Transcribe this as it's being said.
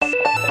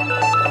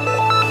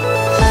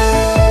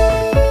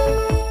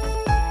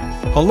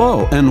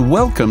Hello and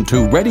welcome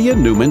to Reddy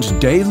Neumann's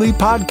Daily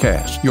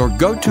Podcast, your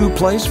go-to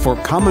place for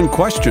common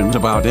questions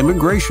about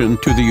immigration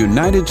to the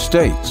United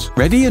States.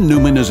 Reddy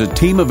Neumann is a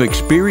team of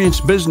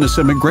experienced business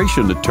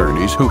immigration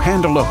attorneys who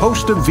handle a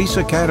host of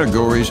visa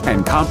categories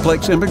and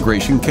complex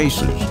immigration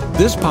cases.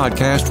 This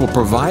podcast will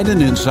provide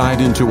an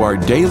insight into our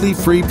daily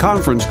free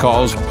conference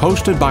calls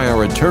hosted by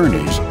our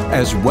attorneys,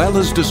 as well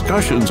as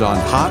discussions on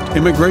hot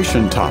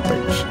immigration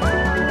topics.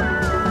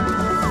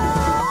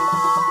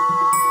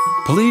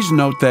 Please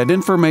note that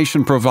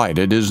information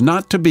provided is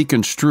not to be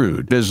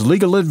construed as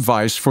legal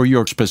advice for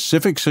your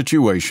specific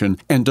situation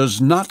and does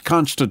not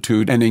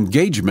constitute an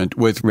engagement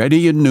with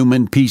Reddy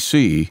Neumann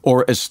PC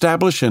or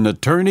establish an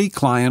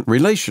attorney-client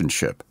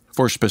relationship.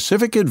 For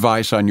specific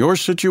advice on your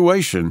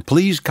situation,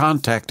 please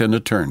contact an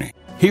attorney.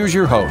 Here's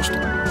your host.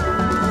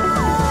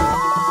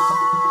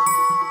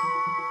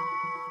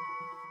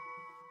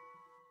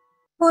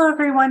 Hello,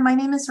 everyone. My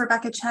name is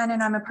Rebecca Chen,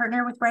 and I'm a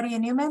partner with Reddy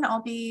Neumann.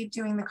 I'll be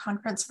doing the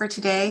conference for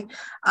today.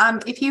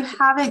 If you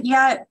haven't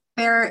yet,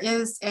 there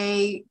is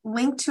a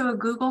link to a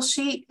Google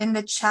Sheet in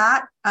the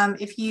chat.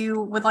 If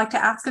you would like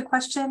to ask a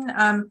question,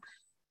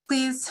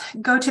 please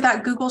go to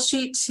that Google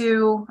Sheet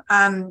to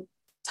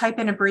type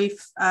in a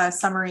brief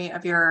summary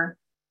of your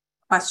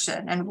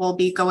question, and we'll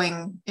be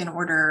going in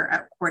order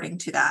according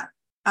to that.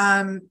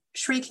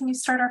 Shri, can you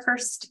start our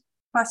first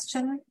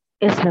question?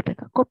 Yes,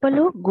 Rebecca.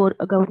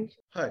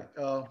 Hi,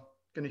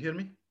 can you hear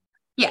me?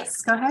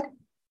 Yes, go ahead.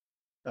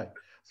 Hi.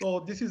 So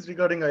this is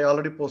regarding, I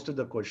already posted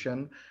the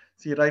question.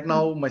 See, right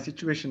now, my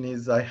situation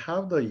is I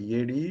have the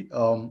EAD,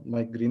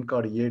 my green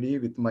card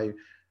EAD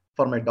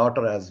for my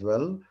daughter as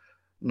well.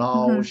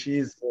 Now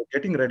she's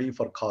getting ready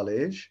for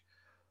college.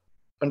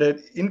 And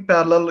in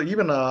parallel,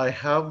 even I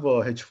have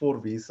a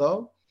H4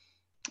 visa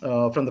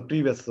from the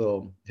previous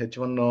H1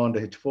 and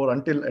H4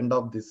 until end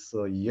of this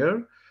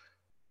year.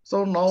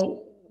 So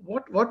now,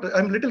 what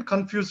I'm a little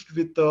confused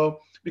with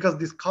because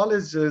these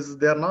colleges,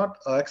 they are not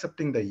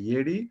accepting the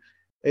EAD.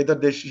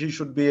 Either she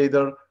should be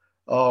either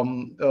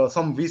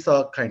some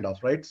visa kind of,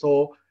 right?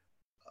 So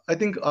I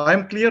think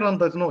I'm clear on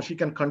that. No, she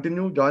can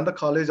continue join the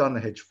college on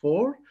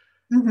H4,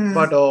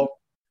 but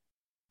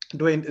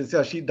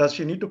does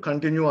she need to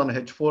continue on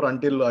H4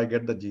 until I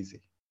get the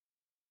GC?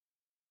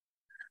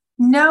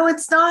 No,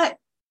 it's not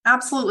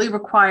absolutely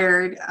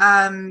required.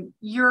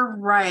 You're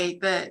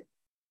right that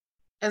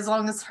as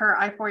long as her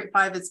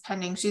I-485 is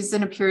pending, she's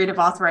in a period of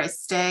authorized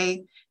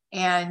stay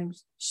and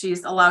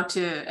she's allowed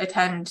to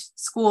attend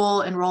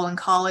school, enroll in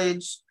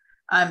college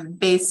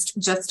based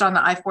just on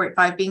the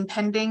I-485 being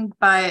pending.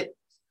 But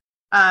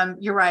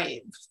you're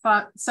right.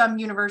 Some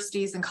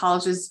universities and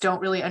colleges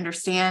don't really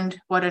understand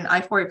what an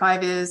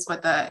I-485 is,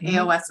 what the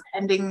AOS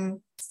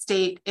pending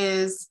state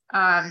is.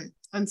 And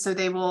so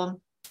they will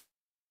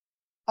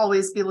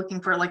always be looking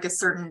for like a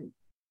certain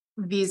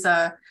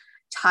visa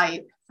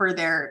type for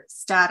their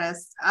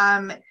status.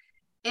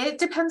 It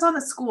depends on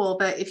the school,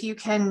 but if you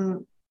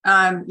can,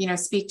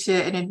 speak to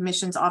an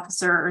admissions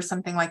officer or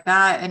something like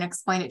that and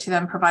explain it to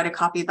them, provide a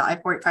copy of the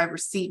I-485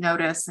 receipt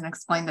notice and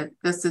explain that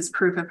this is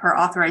proof of her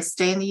authorized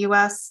stay in the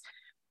U.S.,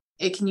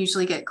 it can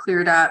usually get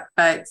cleared up,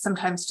 but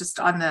sometimes just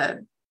on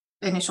the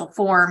initial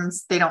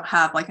forms, they don't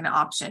have like an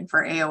option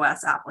for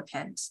AOS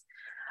applicant.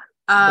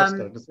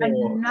 Another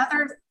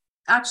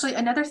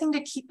thing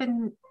to keep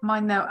in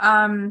mind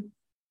though,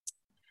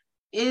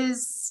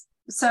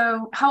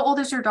 so how old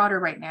is your daughter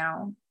right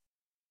now?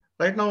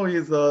 Right now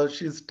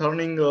she's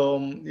turning,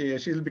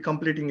 she'll be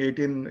completing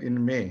 18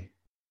 in May.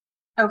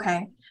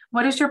 Okay.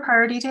 What is your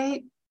priority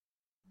date?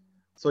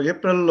 So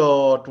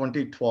April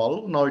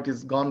 2012. Now it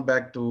is gone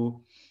back to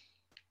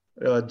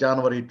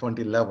January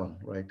 2011,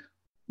 right?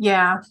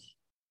 Yeah.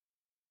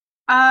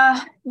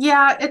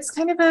 It's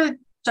kind of a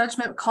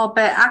judgment call,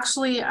 but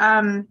actually,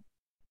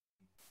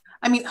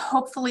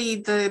 hopefully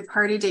the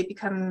priority date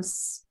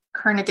becomes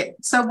current again.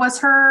 So was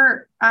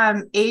her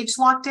age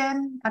locked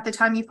in at the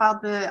time you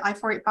filed the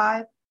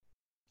I-485?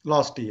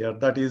 Last year.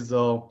 That is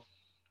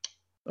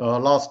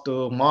last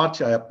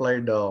March, I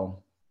applied the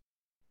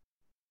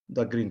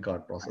green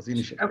card process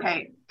initially.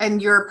 Okay.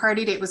 And your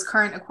priority date was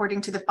current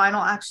according to the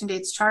final action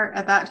dates chart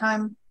at that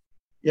time?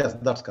 Yes,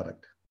 that's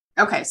correct.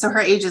 Okay. So her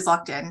age is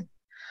locked in.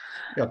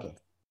 Okay.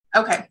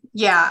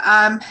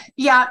 Yeah.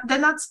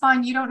 Then that's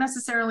fine. You don't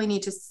necessarily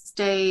need to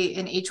stay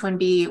in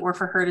H-1B or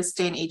for her to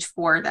stay in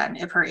H-4 then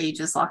if her age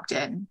is locked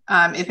in.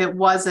 If it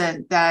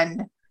wasn't,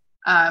 then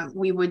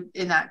we would,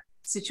 in that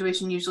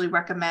situation, usually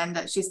recommend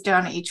that she stay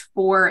on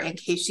H-4 in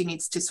case she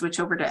needs to switch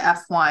over to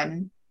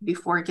F-1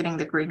 before getting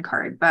the green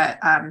card. But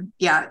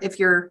if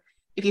you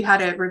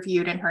had it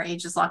reviewed and her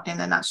age is locked in,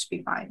 then that should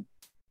be fine.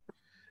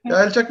 Yeah,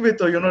 I'll check with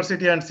the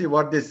university and see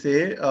what they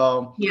say.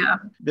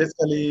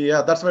 Basically,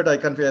 that's what I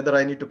can feel, whether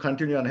I need to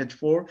continue on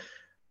H4.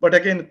 But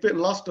again,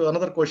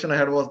 another question I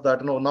had was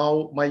that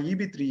now my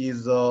EB3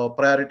 is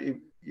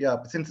priority.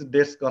 Yeah, since the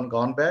date's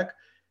gone back,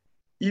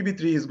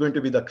 EB3 is going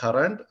to be the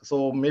current.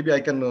 So maybe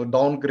I can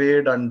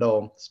downgrade and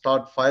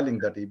start filing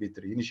that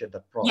EB3, initiate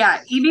that process.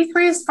 Yeah,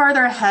 EB3 is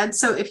farther ahead.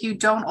 So if you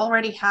don't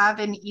already have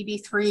an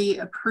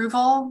EB3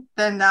 approval,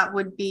 then that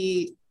would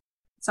be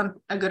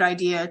a good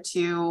idea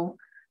to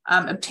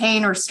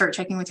obtain or start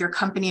checking with your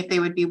company if they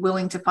would be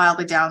willing to file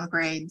the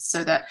downgrade,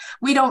 so that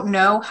we don't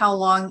know how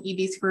long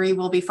EB3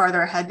 will be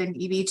farther ahead than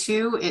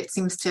EB2. It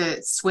seems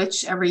to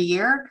switch every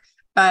year,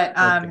 but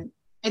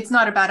it's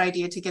not a bad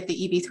idea to get the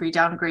EB3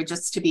 downgrade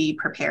just to be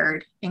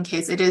prepared in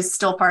case it is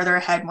still farther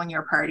ahead when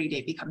your priority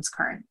date becomes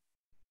current.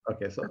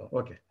 Okay,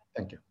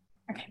 thank you.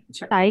 Okay,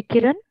 sure. Hi,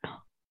 Kiran.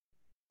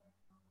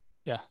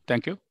 Yeah,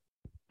 thank you.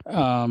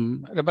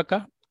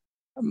 Rebecca,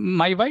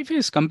 my wife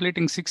is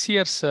completing 6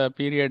 years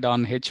period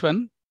on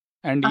H1,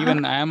 and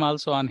even I am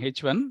also on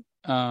H1.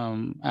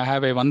 I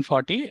have a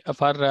 140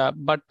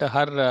 but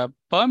her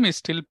perm is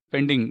still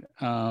pending.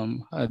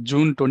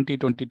 June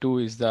 2022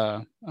 is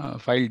the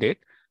file date.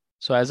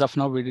 So as of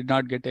now, we did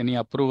not get any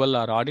approval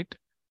or audit.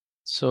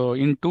 So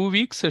in 2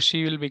 weeks,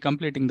 she will be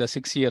completing the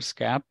 6 years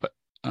cap.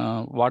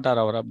 What are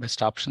our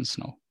best options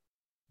now?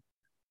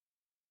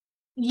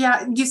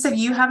 Yeah, you said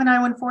you have an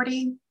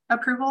I-140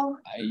 approval?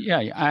 Yeah,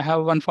 I have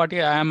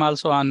 140. I am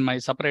also on my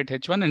separate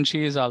H1, and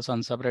she is also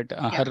on separate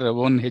her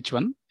own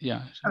H1.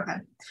 Yeah. Okay.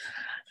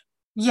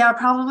 Yeah,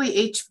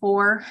 probably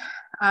H4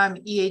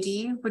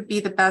 EAD would be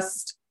the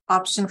best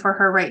option for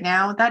her right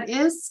now. That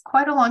is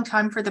quite a long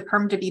time for the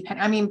perm to be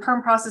I mean,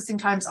 perm processing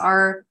times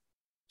are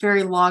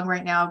very long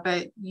right now,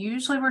 but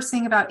usually we're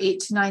seeing about 8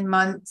 to 9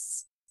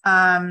 months.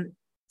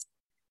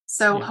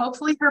 So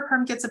hopefully her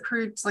perm gets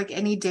approved like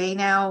any day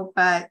now,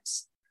 but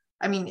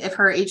I mean, if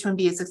her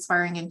H-1B is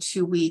expiring in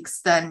 2 weeks,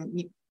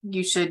 then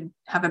you should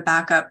have a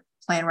backup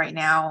plan right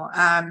now.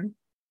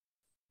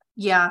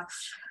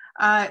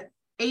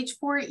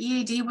 H4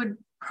 EAD would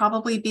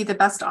probably be the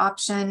best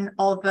option,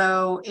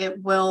 although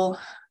it will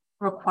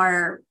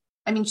require,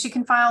 I mean, she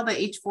can file the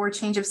H4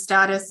 change of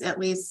status at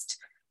least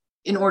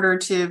in order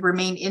to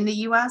remain in the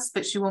US,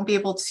 but she won't be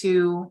able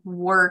to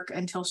work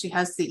until she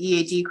has the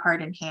EAD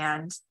card in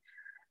hand.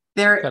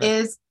 There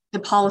is the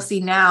policy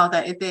now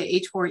that if the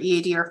H4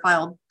 EAD are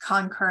filed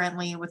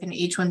concurrently with an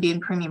H-1B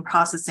and premium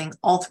processing,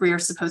 all three are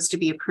supposed to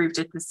be approved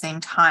at the same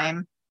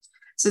time.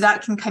 So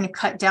that can kind of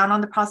cut down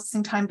on the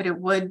processing time, but it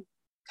would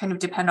kind of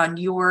depend on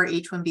your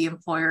H-1B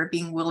employer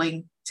being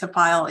willing to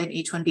file an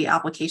H-1B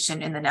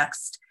application in the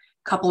next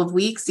couple of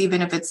weeks,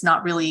 even if it's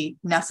not really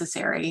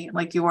necessary,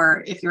 like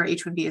if your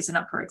H-1B isn't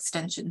up for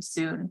extension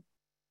soon.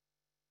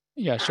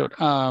 Yeah, sure.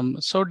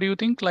 So do you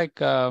think like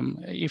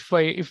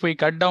if we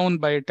cut down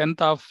by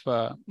 10th of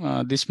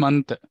this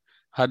month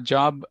her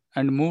job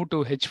and move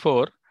to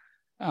H4,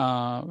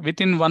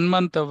 within 1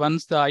 month,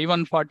 once the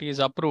I-140 is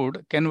approved,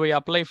 can we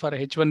apply for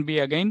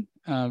H-1B again?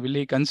 Will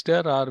he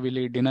consider or will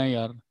he deny?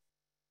 Or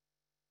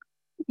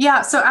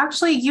yeah, so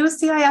actually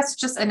USCIS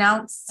just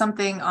announced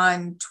something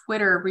on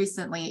Twitter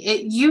recently.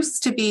 It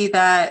used to be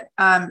that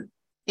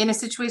in a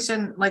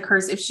situation like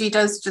hers, if she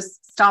does just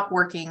stop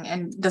working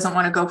and doesn't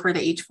want to go for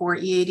the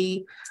H4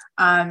 EAD,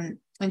 and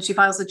she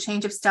files a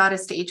change of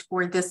status to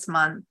H4 this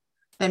month,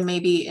 then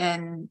maybe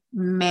in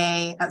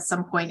May at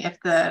some point,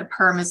 if the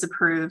perm is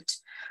approved,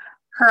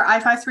 her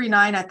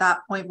I-539 at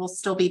that point will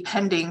still be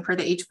pending for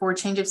the H4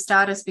 change of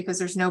status because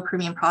there's no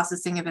premium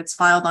processing if it's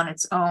filed on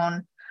its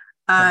own.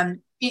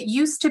 It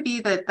used to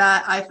be that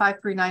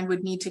I-539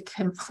 would need to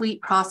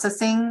complete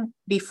processing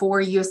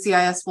before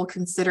USCIS will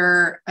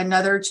consider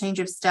another change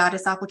of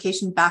status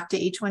application back to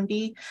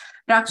H-1B.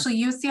 But actually,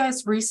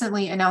 USCIS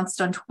recently announced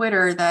on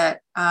Twitter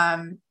that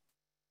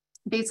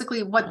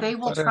basically what they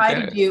will try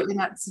to do in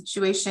that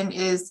situation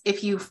is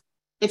if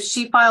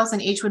she files an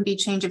H-1B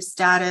change of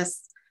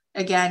status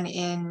again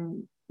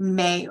in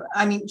May,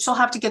 I mean, she'll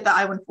have to get the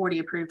I-140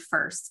 approved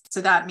first. So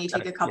that may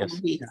take a couple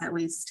of weeks at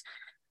least.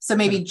 So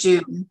maybe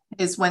June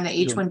is when the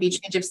H-1B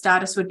change of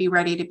status would be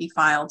ready to be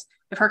filed.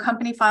 If her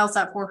company files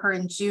that for her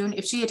in June,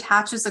 if she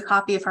attaches a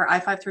copy of her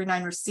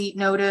I-539 receipt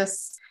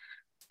notice,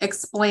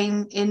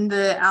 explain in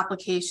the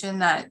application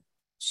that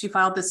she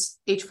filed this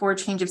H-4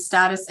 change of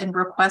status and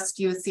request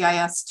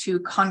USCIS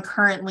to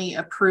concurrently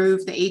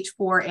approve the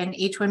H-4 and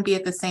H-1B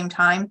at the same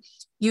time,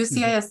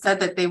 USCIS said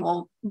that they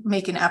will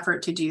make an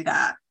effort to do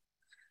that.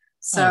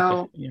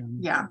 So,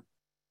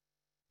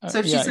 So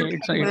if she's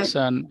it's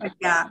a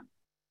gap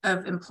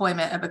of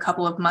employment of a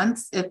couple of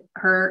months, if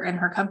her and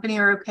her company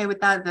are okay with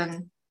that,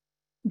 then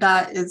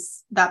that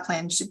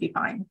plan should be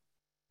fine.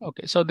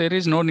 Okay, so there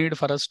is no need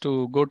for us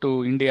to go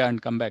to India and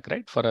come back,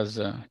 right? For us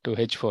to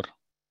H4.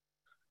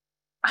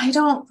 I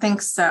don't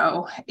think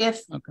so.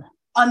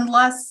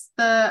 Unless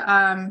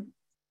there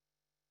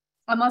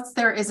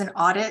is an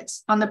audit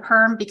on the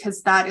perm,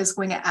 because that is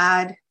going to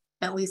add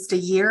at least a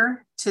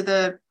year to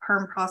the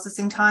perm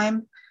processing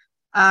time.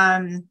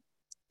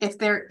 If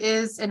there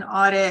is an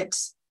audit,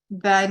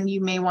 then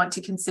you may want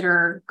to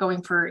consider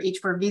going for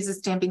H-4 visa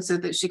stamping so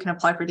that she can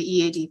apply for the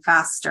EAD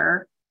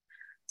faster,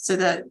 so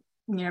that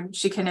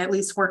she can at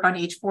least work on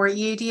H-4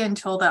 EAD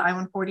until the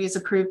I-140 is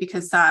approved,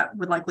 because that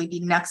would likely be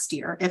next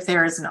year if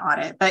there is an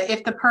audit. But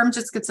if the perm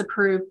just gets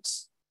approved,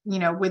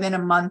 within a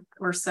month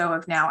or so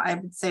of now, I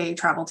would say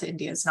travel to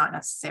India is not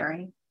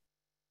necessary.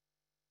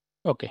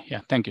 Okay, yeah,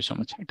 thank you so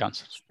much. It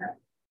answers.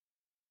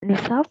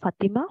 Nisa,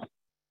 Fatima.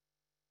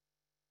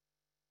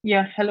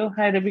 Yeah, hello.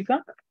 Hi,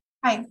 Rebecca.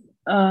 Hi.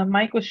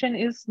 My question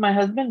is, my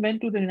husband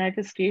went to the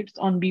United States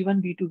on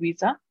B1, B2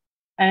 visa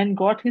and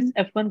got his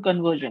F1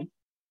 conversion.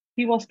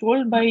 He was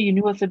told by a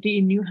university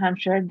in New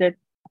Hampshire that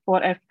for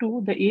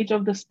F2, the age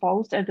of the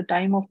spouse at the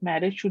time of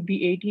marriage should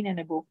be 18 and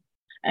above.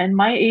 And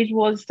my age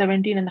was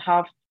 17 and a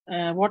half.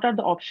 What are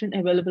the options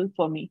available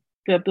for me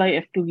to apply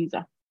F2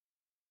 visa?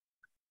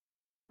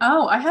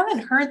 Oh, I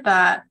haven't heard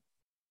that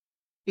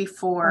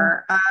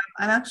before. I'm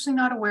actually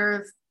not aware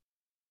of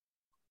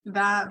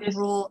that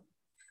rule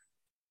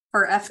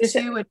for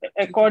F2.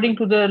 According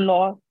to the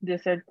law, they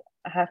said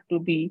I have to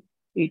be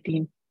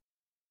 18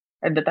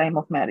 at the time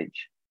of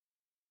marriage.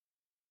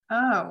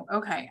 Oh,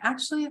 okay.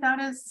 Actually, that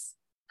is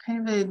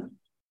kind of a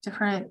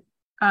different,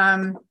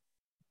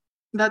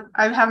 that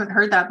I haven't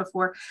heard that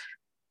before.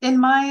 In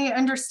my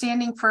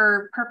understanding,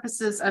 for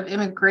purposes of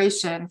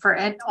immigration,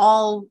 for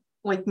all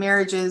like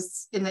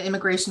marriages in the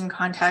immigration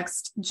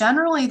context,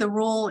 generally the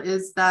rule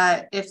is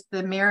that if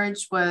the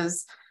marriage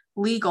was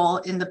legal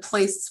in the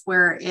place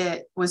where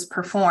it was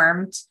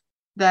performed,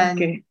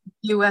 then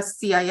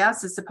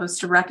USCIS is supposed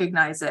to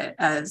recognize it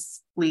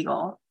as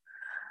legal.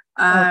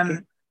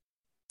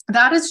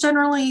 That is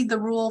generally the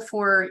rule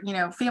for,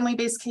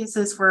 family-based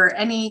cases. For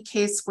any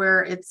case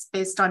where it's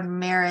based on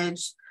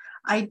marriage,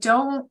 I'm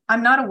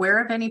not aware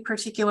of any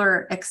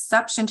particular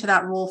exception to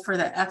that rule for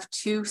the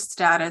F2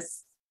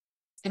 status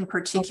in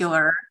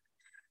particular.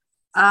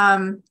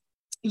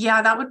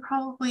 Yeah, that would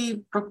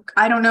probably,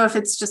 I don't know if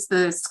it's just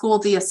the school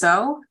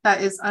DSO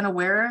that is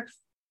unaware of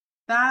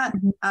that.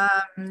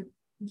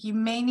 You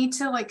may need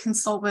to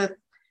consult with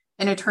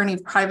an attorney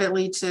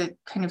privately to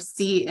kind of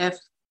see if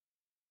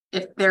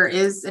there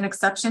is an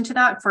exception to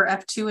that for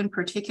F2 in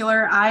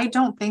particular. I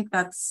don't think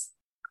that's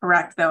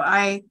correct, though.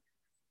 I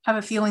have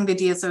a feeling the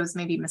DSOs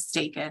may be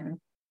mistaken.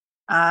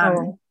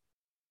 And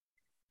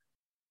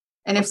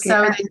if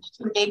so, then you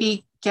can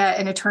maybe get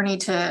an attorney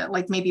to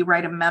maybe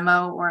write a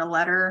memo or a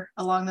letter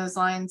along those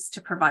lines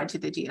to provide to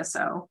the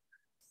DSO.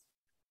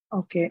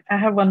 Okay, I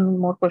have one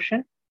more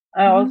question.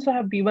 I also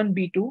have B1,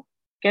 B2.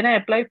 Can I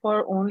apply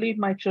for only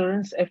my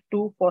children's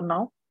F2 for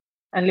now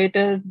and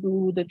later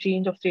do the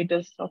change of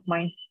status of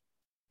mine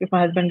if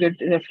my husband gets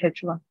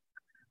H1?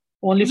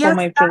 Only for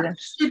my children.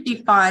 Should be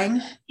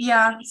fine.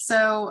 Yeah.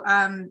 So,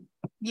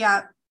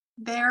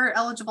 they're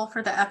eligible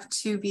for the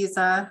F2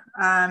 visa.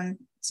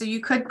 So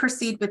you could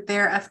proceed with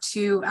their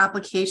F2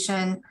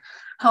 application.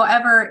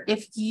 However,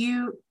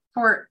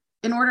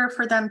 in order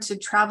for them to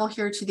travel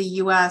here to the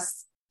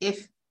US,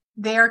 if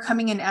they are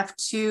coming in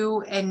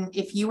F2 and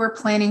if you were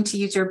planning to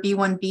use your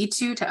B1,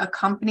 B2 to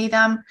accompany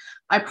them,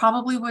 I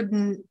probably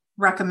wouldn't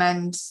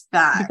recommend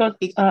that.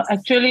 Because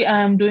actually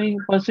I'm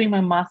pursuing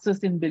my master's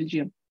in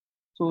Belgium.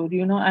 So,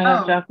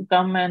 I have to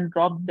come and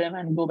drop them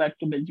and go back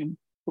to Belgium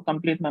to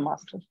complete my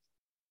master's.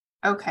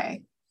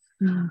 Okay.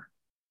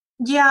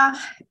 Yeah,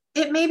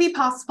 it may be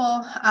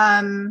possible.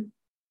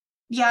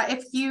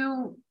 If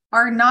you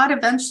are not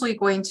eventually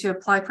going to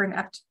apply for an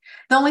F2,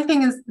 the only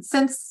thing is,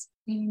 since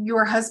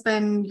your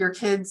husband, your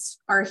kids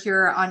are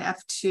here on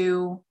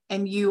F2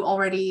 and you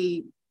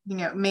already,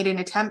 made an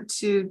attempt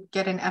to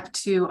get an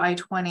F2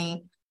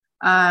 I-20,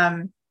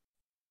 I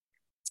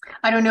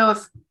don't know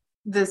if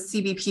the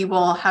CBP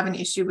will have an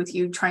issue with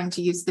you trying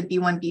to use the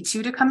B1,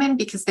 B2 to come in,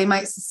 because they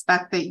might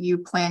suspect that you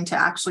plan to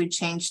actually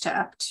change to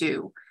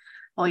F2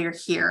 while you're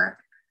here.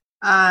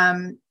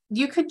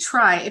 You could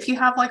try, if you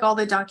have all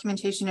the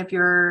documentation of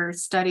your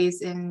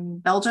studies in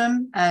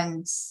Belgium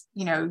and,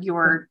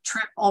 your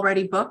trip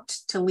already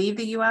booked to leave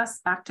the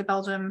US back to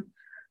Belgium,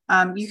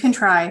 you can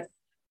try.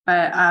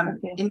 But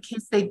in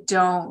case they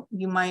don't,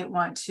 you might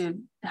want to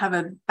have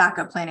a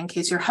backup plan in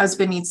case your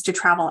husband needs to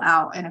travel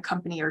out and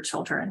accompany your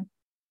children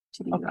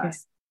to the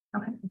US.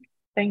 Okay.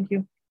 Thank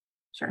you.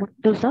 Sure.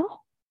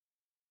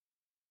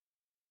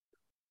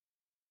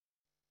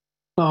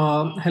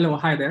 Hello,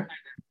 hi there.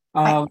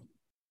 Hi.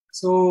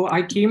 So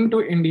I came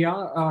to India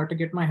to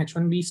get my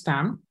H1B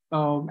stamp,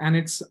 and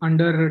it's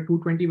under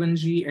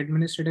 221G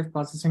administrative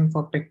processing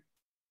for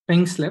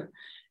pink slip.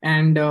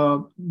 And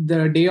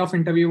the day of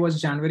interview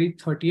was January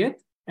 30th,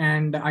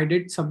 and I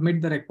did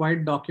submit the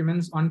required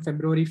documents on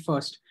February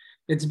 1st.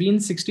 It's been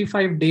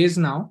 65 days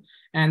now,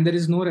 and there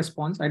is no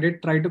response. I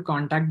did try to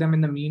contact them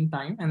in the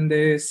meantime, and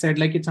they said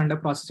it's under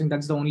processing.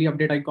 That's the only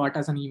update I got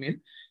as an email.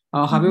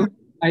 However,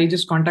 I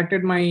just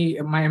contacted my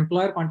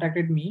employer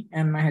contacted me,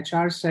 and my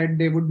HR said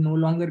they would no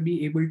longer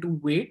be able to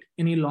wait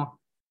any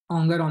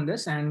longer on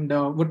this and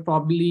would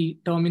probably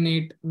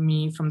terminate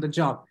me from the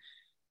job.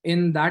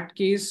 In that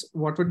case,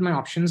 what would my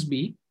options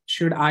be?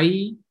 Should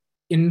I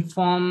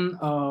inform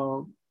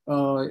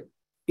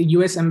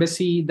US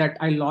Embassy that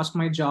I lost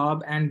my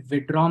job and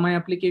withdraw my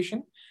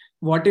application?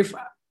 What if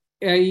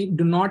I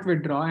do not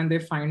withdraw and they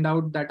find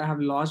out that I have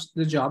lost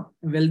the job?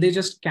 Will they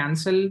just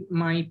cancel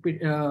my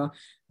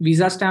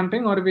visa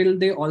stamping, or will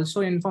they also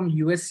inform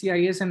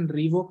USCIS and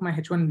revoke my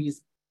H1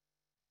 visa?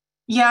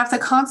 Yeah, if the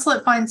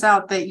consulate finds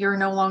out that you're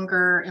no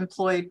longer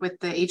employed with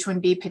the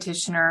H1B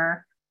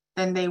petitioner,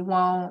 then they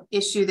won't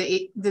issue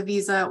the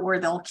visa, or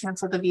they'll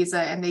cancel the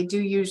visa. And they do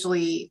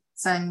usually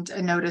send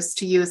a notice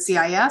to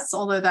USCIS,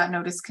 although that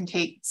notice can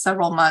take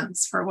several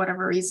months for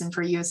whatever reason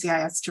for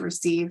USCIS to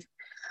receive.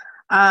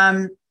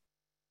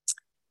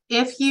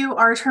 If you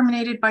are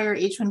terminated by your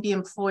H-1B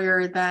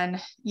employer,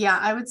 then yeah,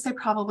 I would say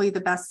probably the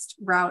best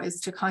route is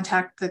to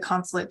contact the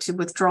consulate to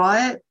withdraw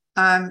it,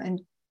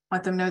 and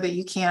let them know that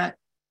you can't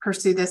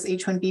pursue this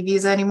H-1B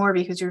visa anymore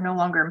because you're no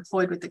longer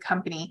employed with the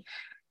company.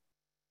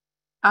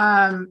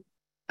 And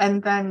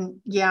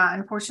then, yeah,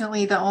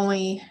 unfortunately, the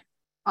only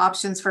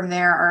options from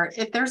there are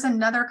if there's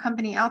another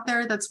company out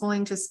there that's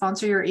willing to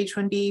sponsor your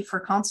H-1B for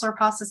consular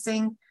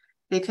processing,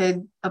 they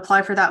could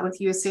apply for that with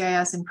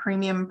USCIS and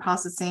premium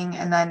processing.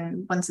 And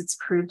then once it's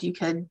approved, you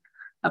could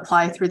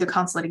apply through the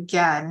consulate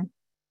again,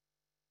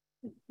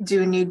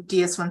 do a new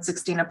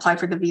DS-160 and apply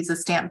for the visa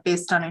stamp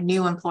based on a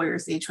new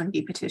employer's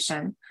H-1B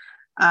petition.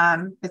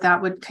 But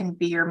that would kind of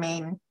be your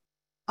main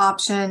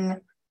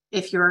option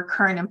if your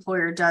current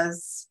employer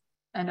does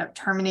end up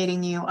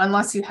terminating you,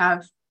 unless you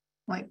have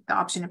like the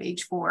option of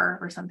H-4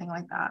 or something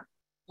like that.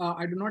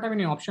 I do not have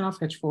any option of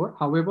H-4.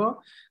 However,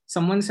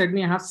 someone said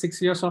me I have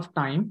 6 years of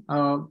time.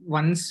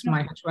 Once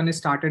my H-1 is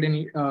started in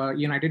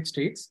United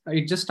States,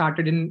 it just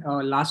started in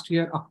last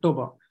year,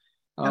 October.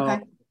 Okay.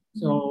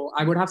 So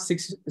I would have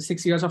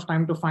six years of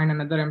time to find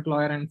another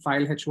employer and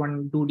file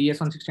H-1, do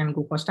DS-160 and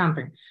go for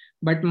stamping.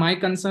 But my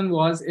concern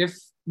was if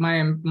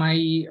my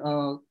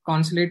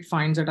consulate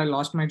finds that I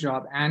lost my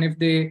job, and if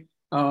they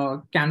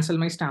cancel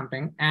my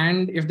stamping,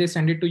 and if they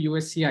send it to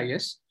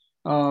USCIS,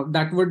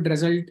 that would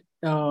result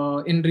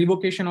in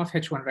revocation of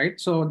H-1, right?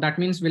 So that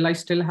means, will I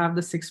still have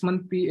the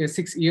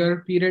 6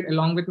 year period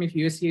along with me if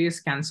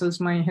USCIS cancels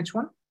my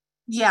H-1?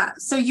 Yeah.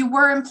 So you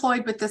were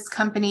employed with this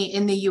company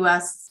in the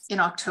US in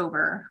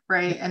October,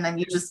 right? And then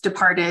you just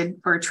departed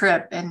for a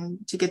trip and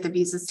to get the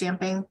visa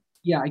stamping?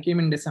 Yeah, I came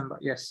in December.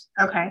 Yes.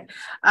 Okay.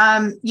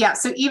 Yeah.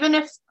 So even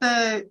if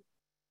the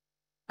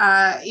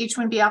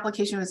H-1B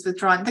application was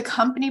withdrawn, the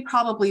company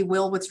probably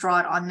will withdraw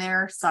it on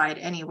their side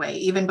anyway,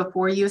 even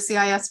before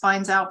USCIS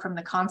finds out from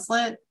the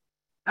consulate.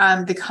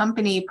 The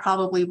company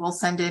probably will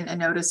send in a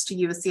notice to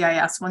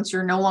USCIS once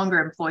you're no longer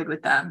employed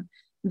with them.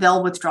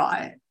 They'll withdraw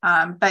it,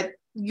 but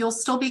you'll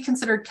still be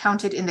considered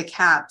counted in the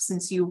cap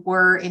since you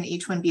were in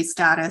H-1B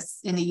status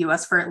in the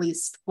US for at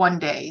least 1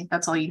 day.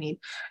 That's all you need.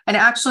 And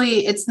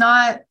actually, it's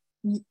not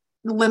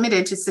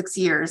limited to 6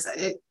 years.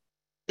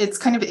 It's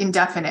kind of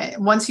indefinite.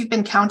 Once you've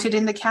been counted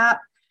in the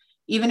cap,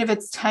 even if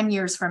it's 10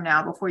 years from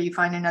now before you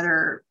find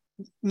another,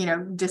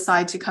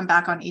 decide to come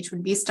back on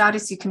H-1B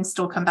status, you can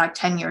still come back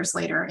 10 years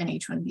later in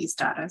H-1B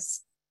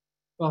status.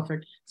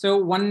 Perfect. So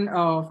one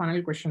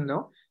final question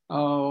though.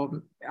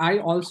 I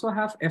also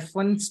have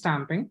F1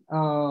 stamping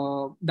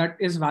that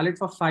is valid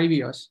for 5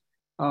 years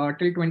till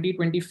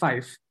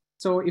 2025.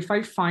 So if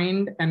I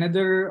find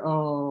another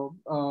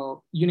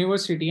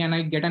university and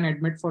I get an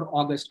admit for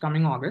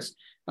coming August,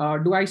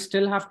 do I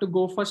still have to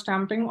go for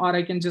stamping, or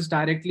I can just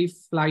directly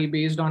fly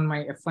based on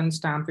my F1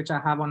 stamp, which I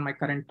have on my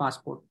current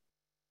passport?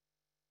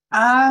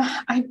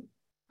 I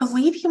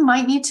believe you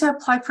might need to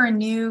apply for a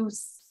new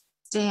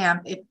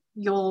stamp if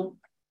you'll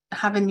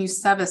have a new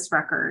SEVIS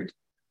record.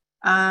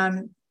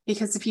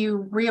 Because if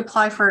you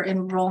reapply for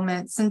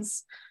enrollment,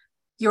 since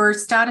your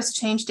status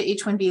changed to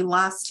H-1B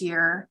last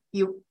year,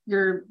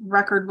 your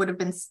record would have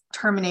been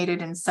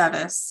terminated in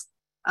SEVIS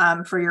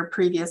for your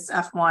previous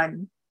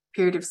F1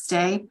 period of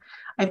stay.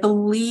 I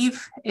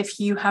believe if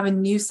you have a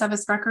new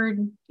SEVIS record,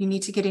 you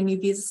need to get a new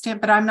visa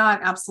stamp, but I'm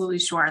not absolutely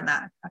sure on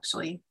that,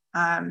 actually.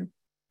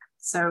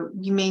 So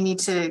you may need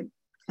to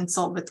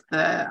consult with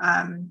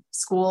the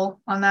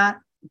school on that.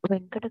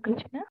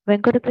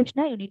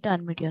 Venkatakrishna, you need to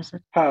unmute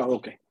yourself.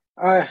 Okay.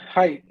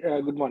 Hi,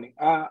 good morning.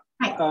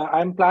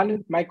 I'm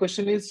planning, my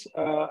question is,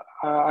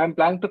 I'm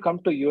planning to come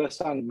to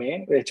US on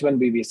May,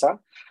 H-1B visa.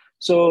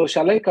 So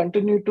shall I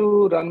continue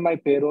to run my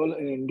payroll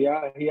in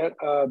India here?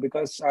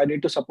 Because I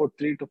need to support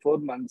 3 to 4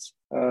 months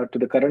to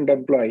the current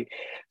employee.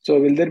 So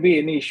will there be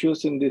any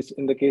issues in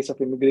the case of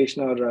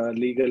immigration or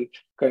legal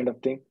kind of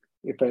thing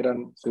if I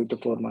run 3 to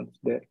 4 months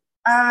there?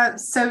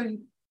 So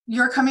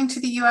you're coming to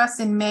the US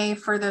in May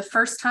for the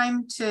first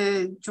time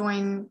to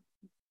join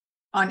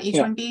on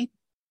H-1B?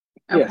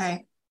 Yeah.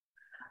 Okay.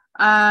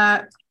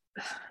 Yes.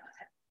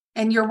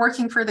 And you're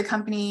working for the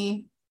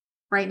company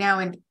right now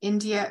in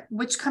India.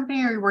 Which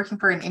company are you working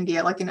for in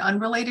India? Like an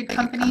unrelated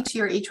company to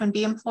your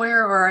H-1B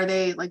employer, or are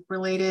they like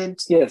related?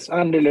 Yes,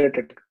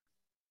 unrelated.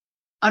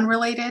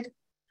 Unrelated?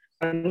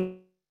 Unrelated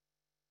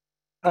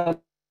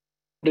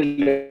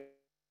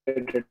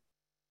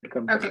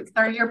company. Okay,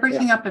 sorry, you're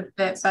breaking up a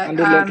bit,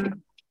 but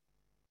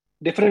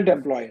different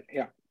employer,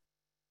 yeah.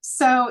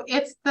 So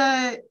if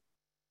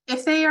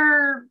they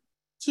are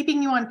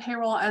keeping you on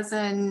payroll, as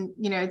in,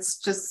 it's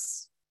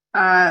just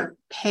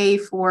pay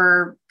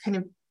for kind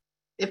of,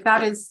 if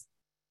that is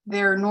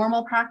their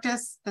normal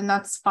practice, then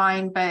that's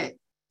fine. But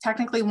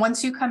technically,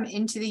 once you come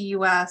into the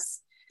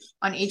US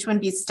on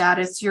H-1B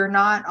status, you're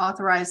not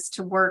authorized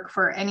to work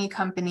for any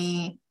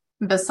company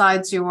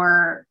besides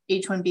your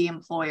H-1B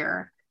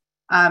employer.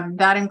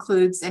 That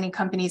includes any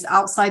companies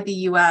outside the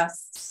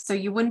US. So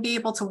you wouldn't be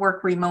able to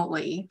work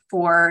remotely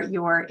for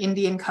your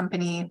Indian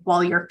company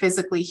while you're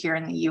physically here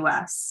in the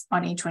US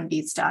on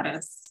H-1B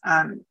status.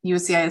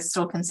 USCIS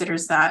still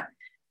considers that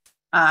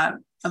a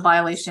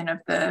violation of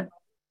the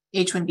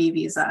H-1B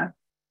visa.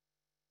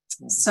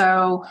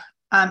 So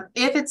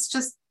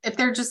if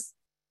they're just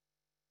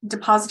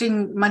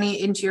depositing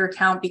money into your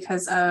account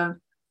because of,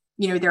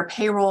 their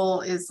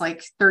payroll is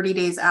like 30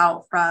 days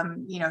out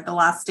from, the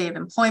last day of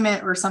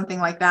employment or something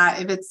like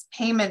that. If it's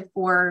payment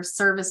for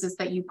services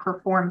that you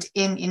performed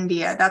in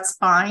India, that's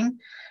fine.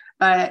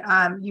 But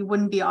you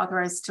wouldn't be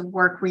authorized to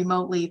work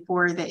remotely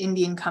for the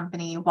Indian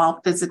company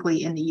while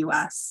physically in the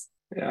US.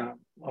 Yeah.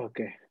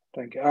 Okay.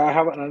 Thank you. I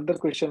have another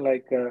question.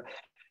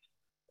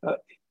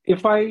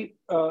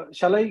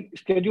 Shall I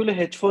schedule a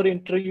H4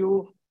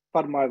 interview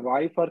for my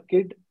wife or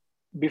kid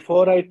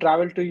before I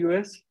travel to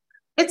US?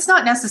 It's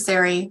not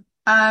necessary.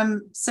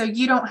 So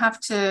you don't have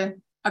to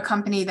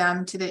accompany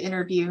them to the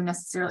interview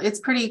necessarily. It's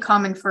pretty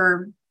common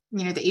for,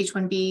 the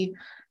H-1B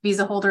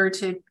visa holder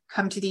to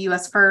come to the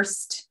US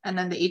first, and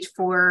then the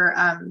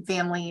H-4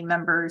 family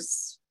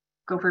members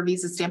go for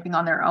visa stamping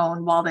on their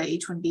own while the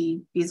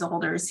H-1B visa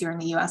holder is here in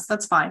the US.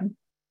 That's fine.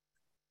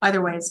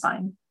 Either way is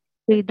fine.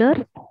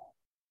 Leader?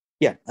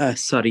 Yeah,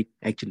 sorry,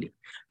 actually.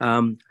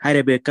 Hi,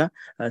 Rebecca.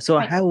 So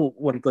Hi. I have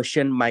one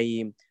question.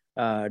 My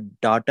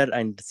daughter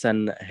and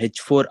son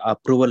H4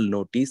 approval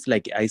notice,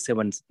 like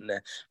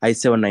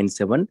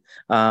I-797.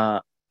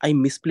 I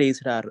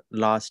misplaced or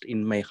lost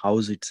in my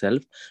house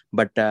itself.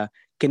 But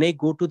can I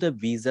go to the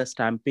visa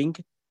stamping,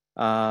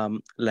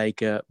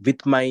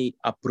 with my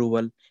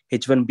approval,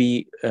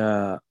 H1B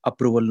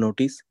approval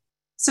notice?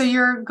 So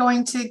you're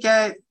going to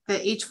get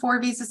the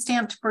H-4 visa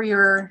stamped for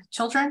your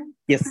children?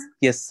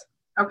 Yes.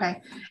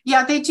 Okay.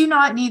 Yeah, they do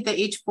not need the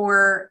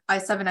H-4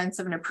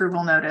 I-797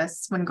 approval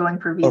notice when going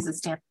for visa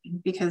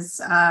stamping,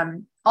 because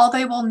all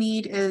they will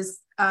need is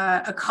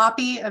a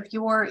copy of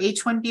your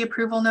H-1B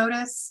approval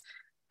notice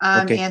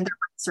and their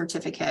birth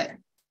certificate.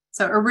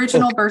 So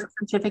original birth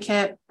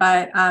certificate,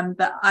 but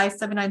the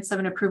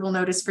I-797 approval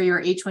notice for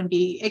your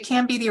H-1B, it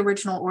can be the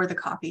original or the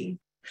copy.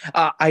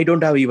 I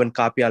don't have even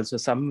copy also.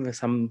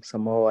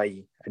 Somehow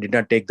I did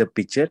not take the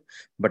picture,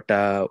 but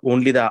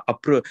only the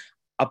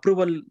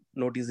approval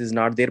notice is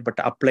not there, but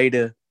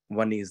applied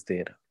one is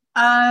there.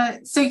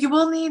 So you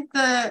will need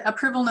the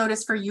approval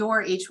notice for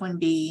your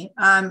H-1B.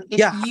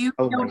 If you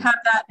don't have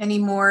that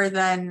anymore,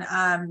 then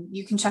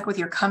you can check with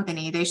your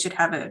company. They should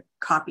have a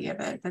copy of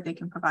it that they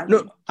can provide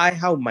you. No, I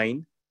have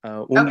mine.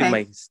 Only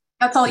my.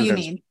 That's all you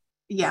need.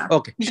 Yeah.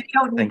 Okay. You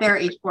don't need their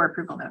H-4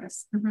 approval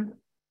notice. Mm-hmm.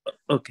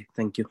 Okay.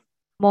 Thank you.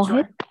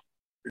 Mohit?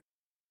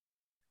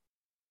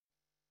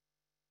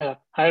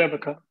 Hi,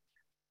 Rebecca.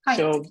 Hi.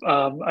 So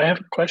I have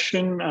a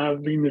question.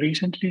 I've been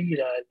recently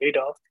laid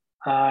off,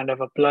 and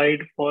I've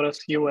applied for a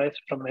COS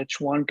from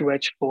H1 to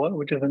H4,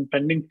 which is in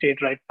pending state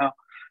right now.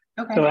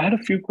 Okay. So I had a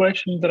few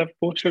questions that I've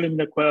posted in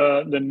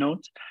the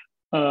notes.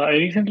 I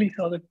recently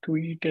saw the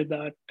tweet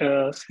that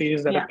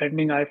says that a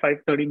pending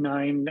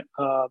I-539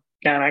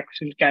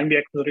 can be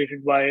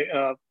accelerated by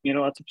a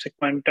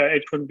subsequent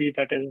H1B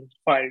that is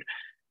filed.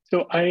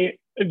 So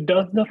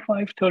does the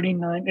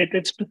 539,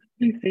 it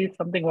specifically says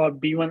something about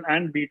B1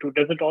 and B2.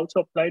 Does it also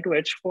apply to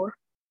H4?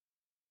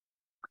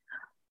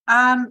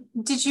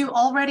 Did you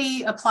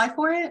already apply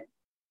for it?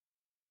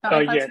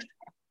 Yes.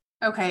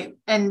 Okay.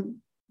 And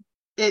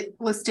it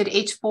listed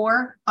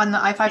H4 on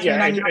the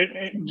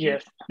I-539?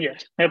 Yes.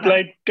 I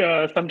applied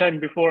sometime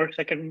before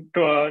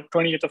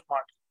 20th of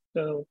March.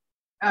 So.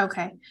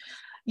 Okay.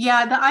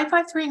 Yeah, the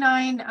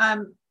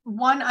I-539,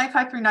 one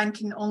I-539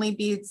 can only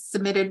be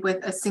submitted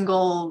with a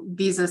single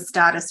visa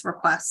status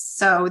request.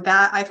 So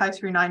that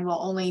I-539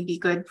 will only be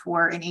good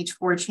for an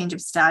H-4 change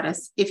of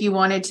status. If you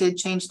wanted to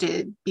change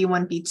to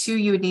B1,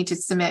 B2, you would need to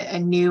submit a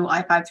new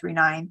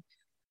I-539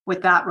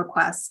 with that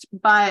request.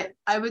 But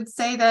I would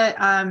say that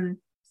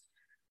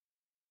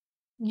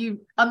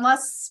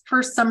unless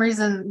for some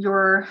reason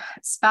your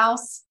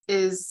spouse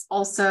is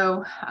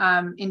also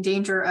in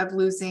danger of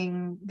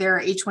losing their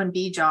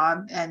H-1B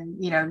job,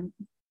 and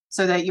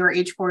so that your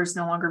H-4 is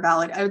no longer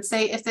valid, I would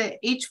say if the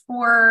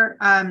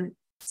H-4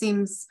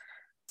 seems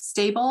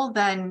stable,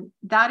 then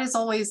that is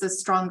always a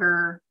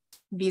stronger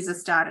visa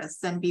status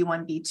than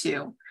B1,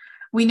 B2.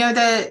 We know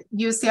that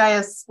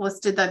USCIS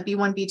listed that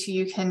B1, B2,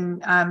 you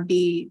can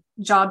be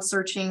job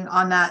searching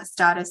on that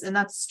status, and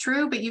that's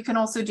true, but you can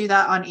also do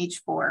that on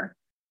H-4.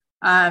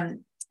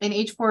 And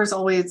H-4 is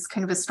always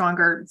kind of a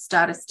stronger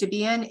status to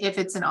be in if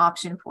it's an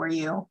option for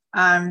you.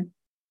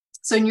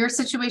 So in your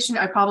situation,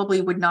 I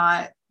probably would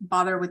not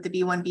bother with the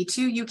B1,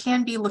 B2. You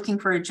can be looking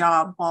for a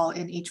job while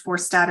in H-4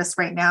 status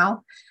right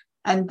now.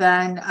 And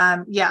then,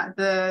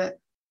 the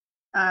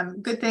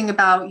good thing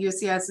about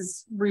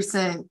USCIS's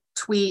recent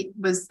tweet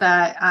was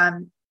that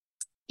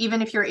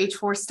even if your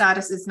H-4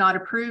 status is not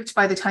approved,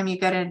 by the time you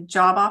get a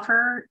job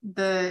offer,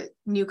 the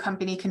new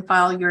company can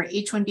file your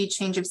H-1B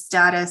change of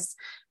status,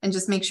 and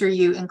just make sure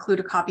you include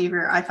a copy of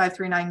your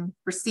I-539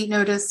 receipt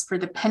notice for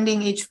the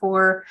pending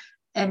H-4,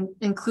 and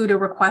include a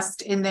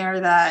request in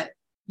there that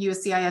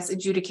USCIS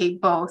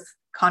adjudicate both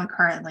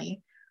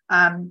concurrently.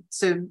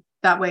 So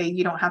that way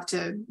you don't have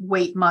to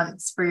wait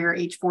months for your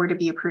H-4 to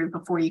be approved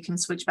before you can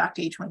switch back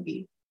to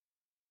H-1B.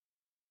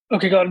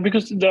 Okay, got it.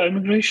 Because the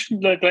immigration,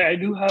 like I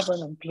do have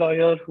an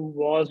employer who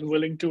was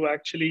willing to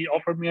actually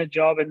offer me a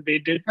job, and they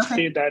did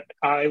say that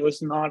I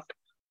was not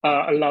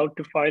allowed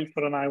to file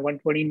for an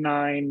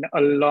I-129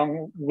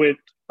 along with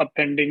a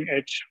pending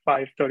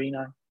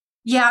H-539.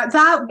 Yeah,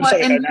 that was.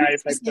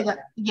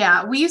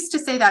 Sorry, we used to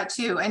say that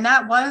too, and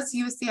that was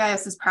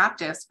USCIS's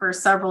practice for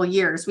several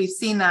years. We've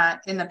seen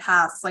that in the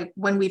past. Like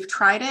when we've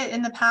tried it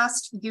in the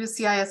past,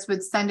 USCIS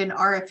would send an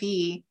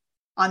RFE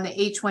on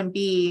the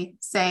H-1B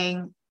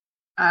saying,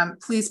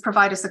 please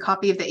provide us a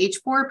copy of the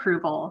H-4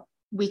 approval.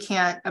 We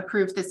can't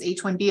approve this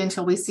H-1B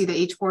until we see the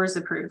H-4 is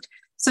approved.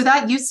 So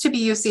that used to be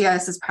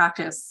USCIS's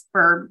practice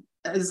for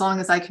as long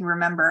as I can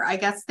remember. I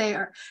guess they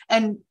are.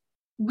 And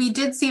we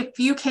did see a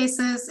few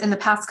cases in the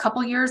past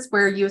couple years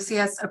where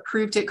USCIS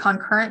approved it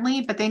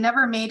concurrently, but they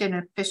never made an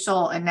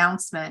official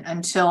announcement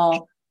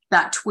until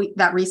that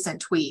recent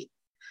tweet.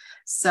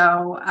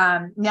 So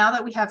now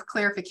that we have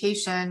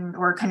clarification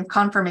or kind of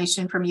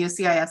confirmation from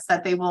USCIS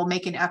that they will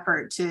make an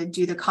effort to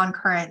do the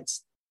concurrent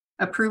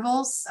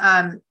approvals,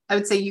 I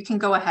would say you can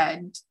go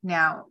ahead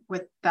now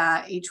with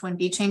that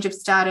H-1B change of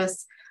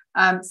status.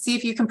 See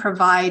if you can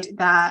provide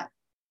that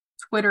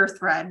Twitter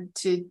thread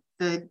to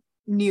the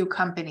new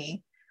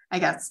company, I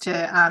guess,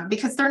 to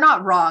because they're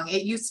not wrong.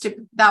 It used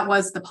to, that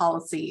was the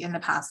policy in the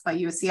past by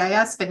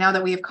USCIS, but now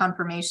that we have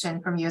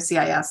confirmation from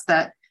USCIS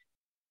that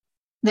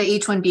the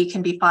H-1B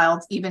can be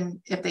filed even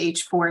if the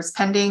H-4 is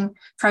pending,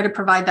 try to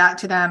provide that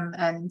to them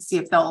and see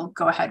if they'll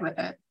go ahead with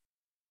it.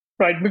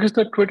 Right, because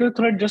the Twitter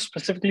thread just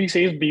specifically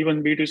says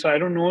B1, B2, so I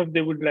don't know if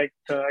they would like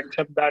to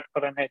accept that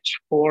for an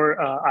H-4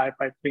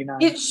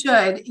 I-539. It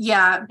should,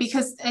 yeah,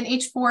 because an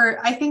H-4,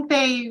 I think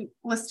they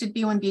listed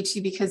B1,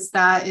 B2 because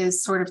that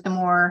is sort of the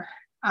more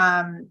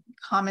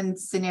common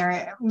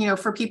scenario. You know,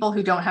 for people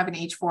who don't have an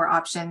H-4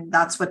 option,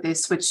 that's what they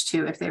switch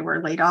to if they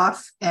were laid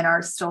off and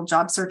are still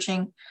job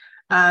searching.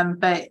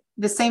 But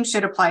the same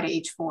should apply to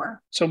H-4.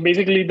 So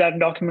basically that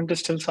document is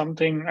still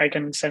something I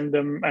can send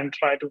them and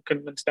try to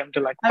convince them to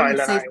like file an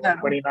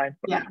I-129.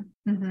 Yeah.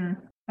 Mm-hmm.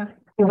 Okay.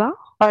 Hello.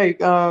 Hi,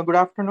 good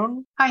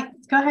afternoon. Hi,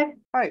 go ahead.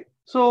 Hi.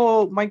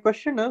 So my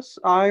question is,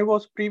 I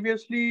was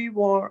previously in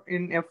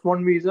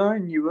F1 visa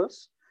in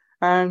US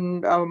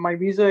and my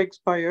visa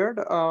expired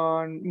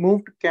and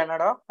moved to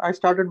Canada. I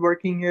started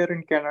working here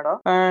in Canada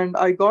and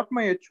I got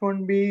my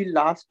H-1B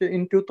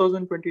in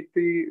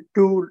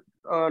 2022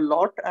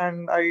 lot,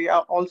 and I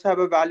also have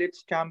a valid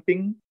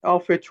stamping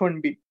of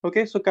H-1B.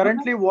 Okay, so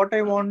currently what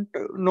I want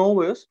to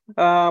know is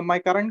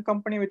my current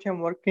company which I'm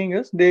working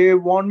is they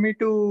want me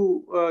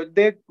to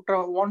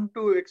want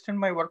to extend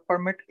my work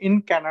permit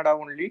in Canada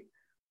only.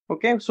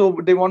 Okay, so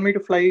they want me to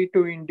fly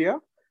to India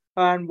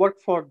and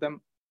work for them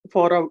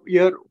for a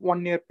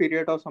 1 year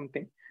period or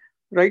something.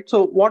 Right.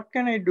 So what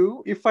can I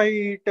do if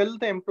I tell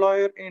the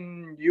employer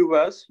in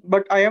US,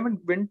 but I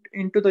haven't went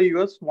into the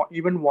US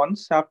even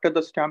once after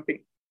the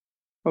stamping?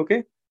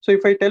 Okay, so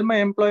if I tell my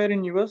employer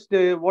in US,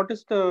 what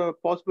is the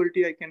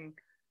possibility I can,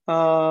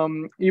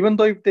 even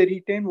though if they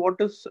retain,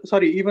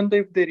 even though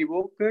if they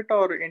revoke it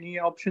or any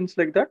options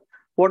like that,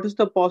 what is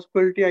the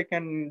possibility I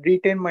can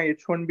retain my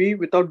H-1B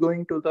without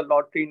going to the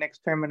lottery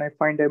next time when I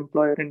find an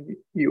employer in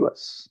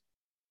US?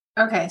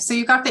 Okay, so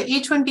you got the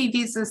H-1B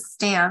visa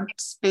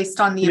stamped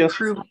based on the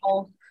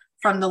approval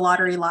from the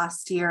lottery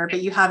last year,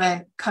 but you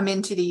haven't come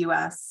into the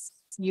US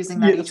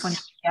using that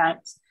H-1B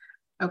yet.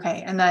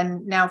 Okay, and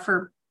then now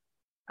for,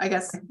 I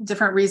guess,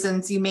 different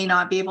reasons, you may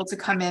not be able to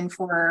come in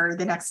for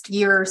the next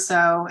year or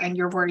so, and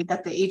you're worried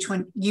that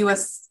the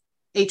US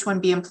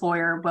H-1B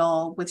employer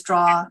will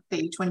withdraw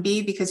the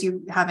H-1B because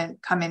you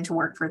haven't come in to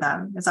work for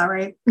them. Is that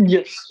right?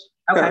 Yes.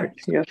 Okay. Correct.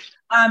 Yes.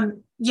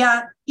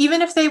 Yeah,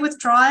 even if they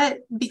withdraw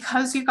it,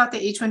 because you got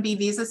the H-1B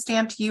visa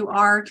stamped, you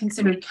are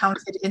considered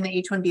counted in the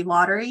H-1B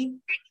lottery.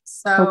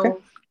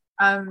 So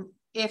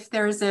if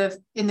there's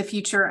in the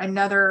future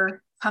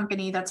another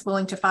company that's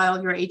willing to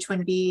file your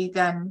H-1B,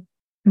 then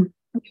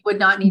you would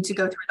not need to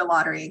go through the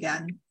lottery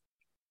again.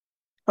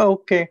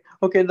 Okay,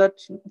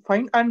 that's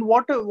fine. And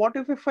what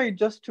if I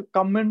just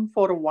come in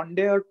for 1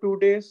 day or 2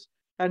 days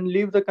and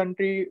leave the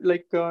country,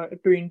 like to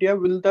India?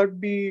 Will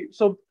that be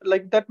so?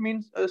 Like that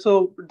means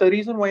so. The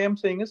reason why I'm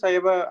saying is I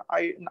have a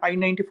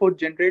I-94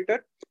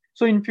 generated.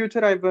 So in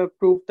future, I have a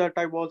proof that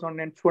I was on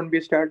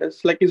H-1B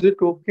status. Like, is it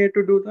okay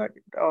to do that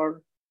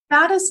or?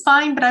 That is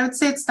fine, but I would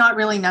say it's not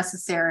really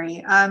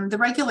necessary. The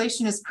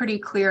regulation is pretty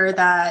clear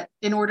that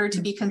in order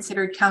to be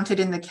considered counted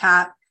in the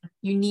cap,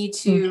 you need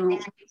to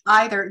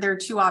there are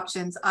two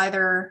options,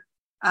 either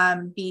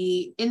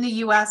be in the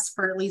US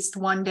for at least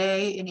 1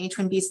 day in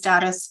H-1B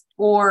status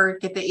or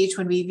get the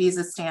H-1B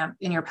visa stamp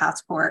in your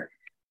passport.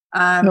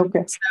 So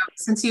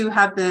since you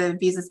have the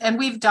visas, and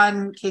we've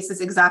done cases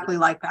exactly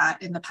like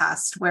that in the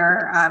past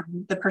where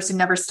the person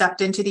never stepped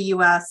into the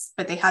US,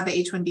 but they had the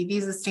H-1B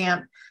visa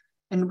stamp,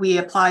 and we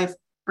apply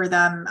for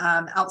them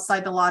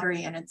outside the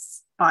lottery and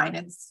it's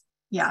fine.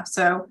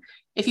 So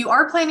if you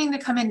are planning to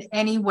come in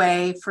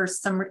anyway for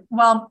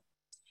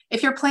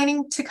if you're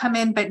planning to come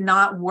in but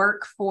not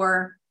work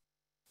for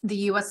the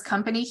US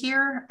company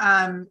here,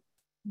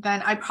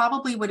 then I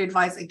probably would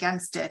advise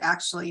against it,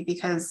 actually,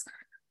 because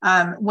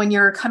when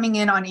you're coming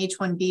in on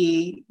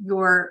H-1B,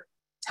 you're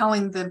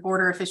telling the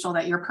border official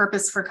that your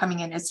purpose for coming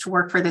in is to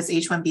work for this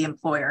H-1B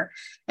employer.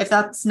 If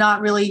that's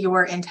not really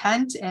your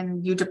intent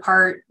and you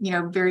depart,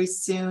 very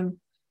soon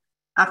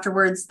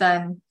afterwards,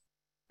 then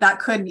that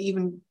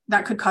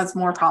could cause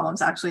more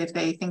problems, actually, if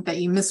they think that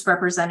you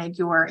misrepresented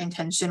your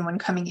intention when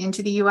coming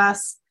into the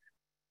US.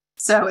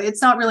 So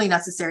it's not really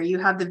necessary. You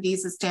have the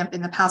visa stamp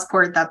in the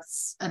passport.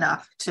 That's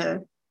enough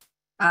to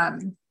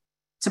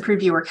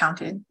prove you were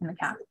counted in the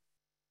CAP.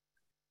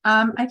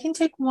 I can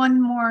take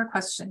one more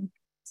question.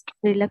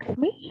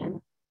 Lakshmi?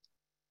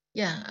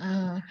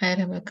 Yeah, hi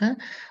Rebecca.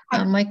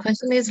 My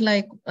question is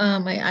my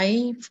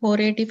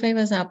I-485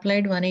 was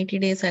applied 180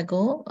 days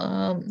ago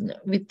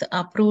with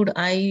approved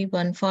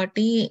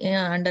I-140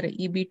 under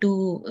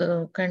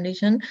EB2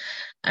 condition,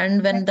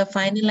 and when the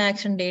final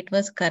action date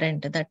was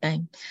current at that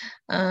time.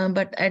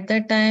 But at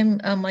that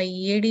time, my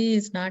EAD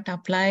is not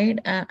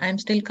applied. I'm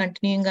still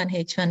continuing on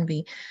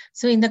H-1B.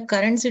 So in the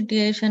current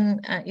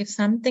situation, if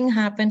something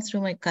happens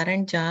to my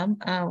current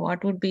job,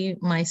 what would be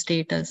my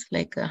status?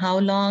 Like how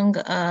long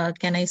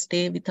can I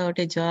stay without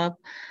a job?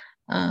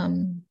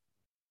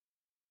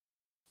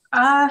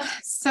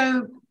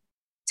 So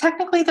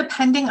technically the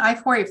pending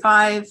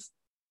I-485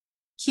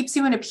 keeps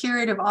you in a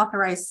period of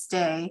authorized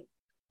stay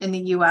in the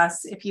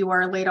US if you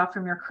are laid off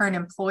from your current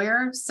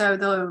employer. So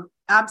the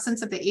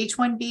absence of the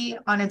H-1B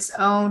on its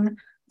own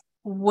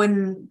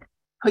wouldn't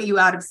put you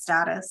out of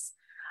status.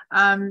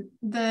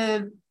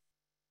 The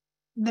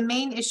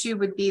main issue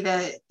would be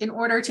that in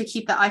order to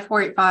keep the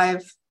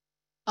I-485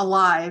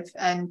 alive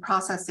and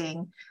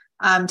processing,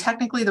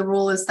 technically the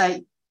rule is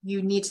that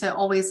you need to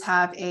always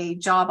have a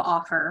job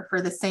offer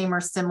for the same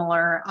or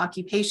similar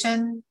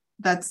occupation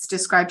that's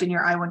described in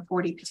your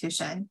I-140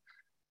 petition.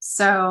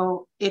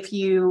 So if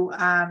you,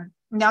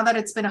 now that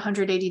it's been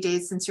 180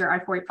 days since your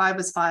I-485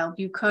 was filed,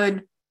 you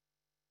could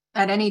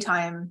at any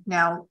time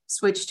now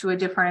switch to a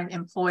different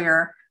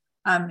employer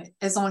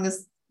as long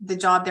as the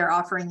job they're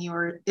offering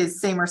you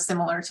is same or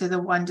similar to the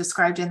one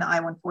described in the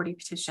I-140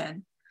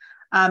 petition.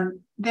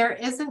 There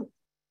isn't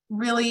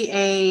really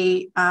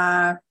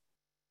a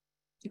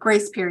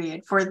grace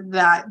period for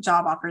that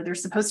job offer.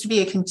 There's supposed to be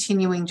a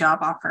continuing job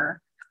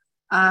offer.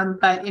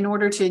 But in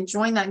order to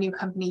join that new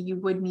company, you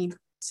would need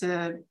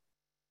to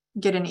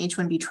get an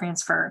H-1B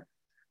transfer.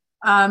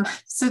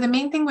 So the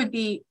main thing would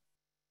be,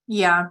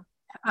 if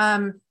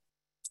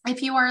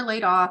you are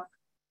laid off,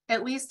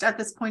 at least at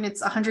this point,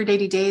 it's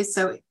 180 days.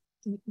 So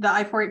the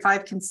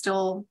I-485 can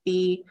still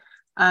be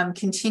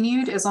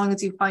continued as long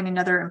as you find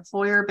another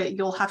employer, but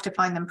you'll have to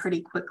find them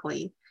pretty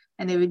quickly.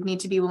 And they would need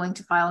to be willing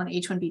to file an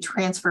H-1B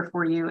transfer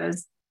for you,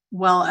 as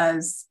well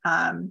as,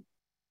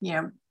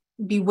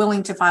 be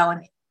willing to file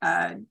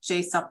an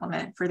J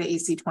supplement for the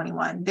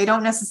AC-21. They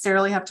don't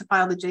necessarily have to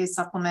file the J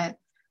supplement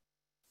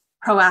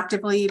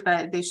proactively,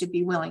 but they should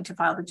be willing to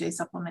file the J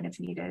supplement if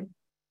needed.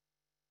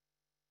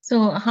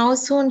 So how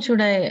soon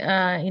should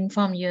I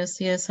inform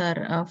USCIS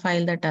or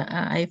file that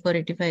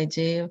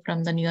I-485J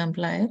from the new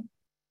employer?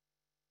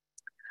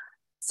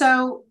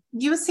 So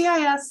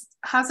USCIS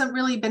hasn't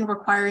really been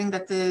requiring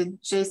that the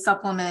J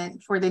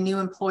supplement for the new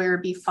employer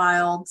be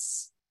filed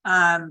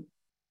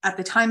at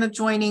the time of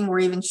joining or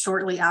even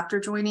shortly after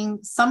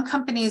joining. Some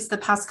companies the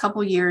past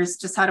couple of years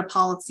just had a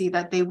policy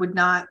that they would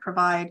not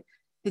provide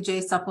the J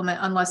supplement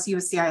unless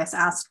USCIS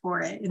asked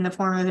for it in the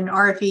form of an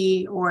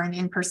RFE or an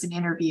in-person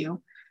interview.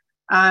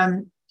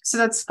 So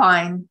that's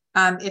fine.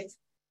 If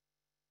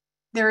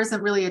there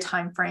isn't really a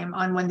time frame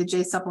on when the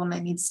J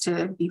supplement needs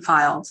to be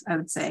filed, I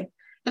would say.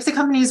 If the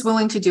company is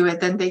willing to do it,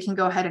 then they can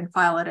go ahead and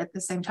file it at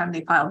the same time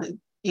they file the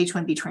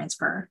H-1B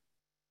transfer.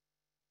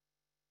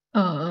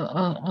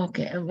 Oh,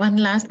 okay. One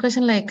last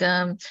question,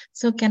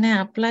 so can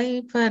I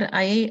apply for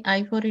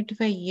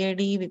I-485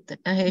 EAD with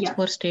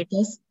H4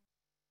 status?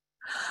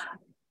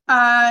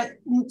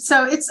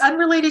 So it's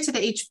unrelated to the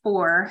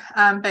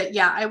H4, but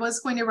yeah, I was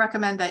going to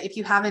recommend that if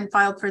you haven't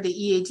filed for the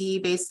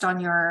EAD based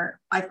on your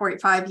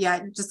I-485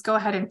 yet, just go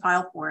ahead and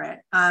file for it.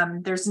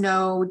 There's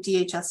no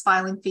DHS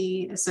filing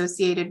fee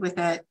associated with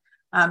it.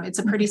 It's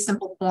a pretty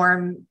simple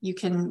form. You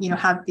can,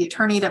 have the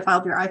attorney that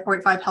filed your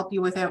I-485 help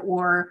you with it,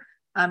 or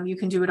you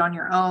can do it on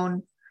your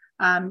own.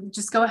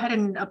 Just go ahead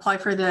and apply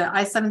for the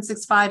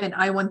I-765 and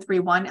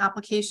I-131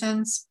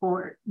 applications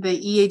for the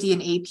EAD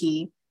and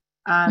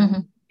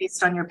AP.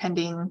 Based on your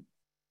pending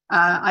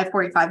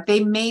I-485.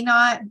 They may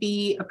not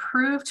be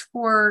approved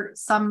for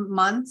some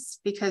months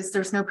because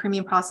there's no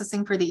premium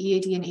processing for the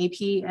EAD and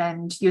AP,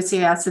 and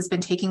USCIS has been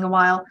taking a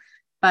while,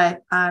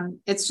 but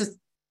it's just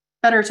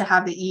better to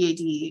have the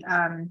EAD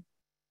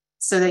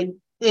so that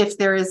if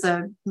there is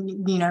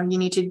you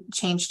need to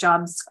change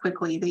jobs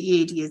quickly, the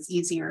EAD is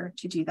easier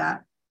to do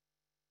that.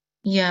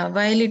 Yeah,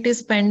 while it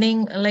is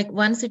pending,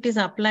 once it is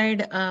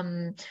applied,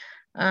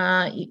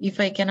 if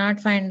I cannot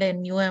find a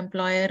new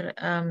employer,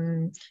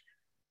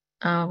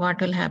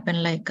 what will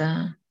happen? Like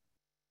the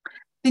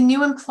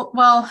new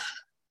well,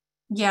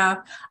 yeah,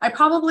 I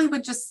probably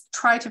would just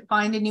try to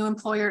find a new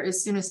employer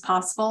as soon as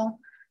possible,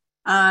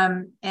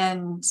 and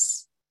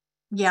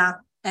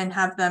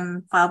have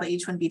them file the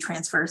H-1B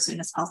transfer as soon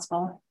as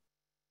possible.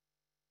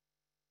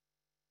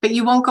 But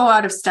you won't go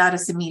out of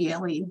status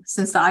immediately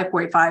since the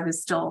I-485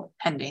 is still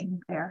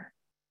pending there.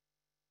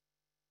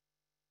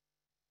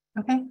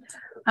 Okay.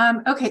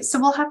 Okay, so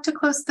we'll have to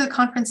close the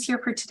conference here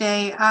for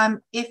today.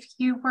 If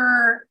you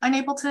were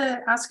unable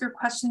to ask your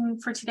question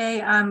for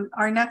today,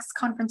 our next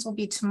conference will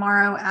be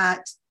tomorrow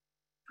at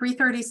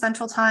 3:30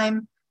 Central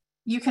Time.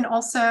 You can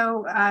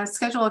also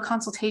schedule a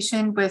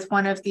consultation with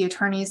one of the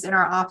attorneys in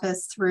our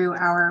office through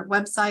our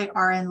website,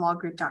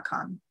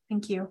 rnlawgroup.com.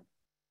 Thank you.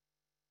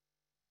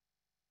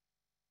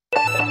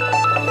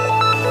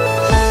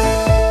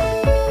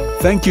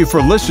 Thank you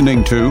for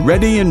listening to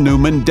Reddy &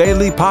 Neumann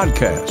Daily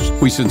Podcast.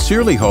 We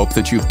sincerely hope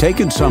that you've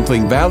taken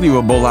something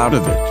valuable out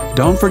of it.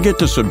 Don't forget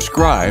to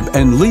subscribe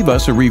and leave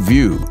us a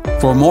review.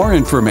 For more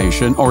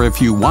information, or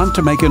if you want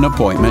to make an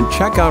appointment,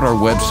 check out our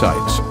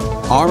websites,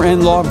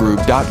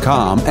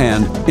 rnlawgroup.com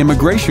and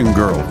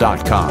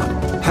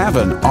immigrationgirl.com. Have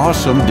an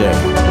awesome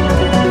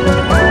day.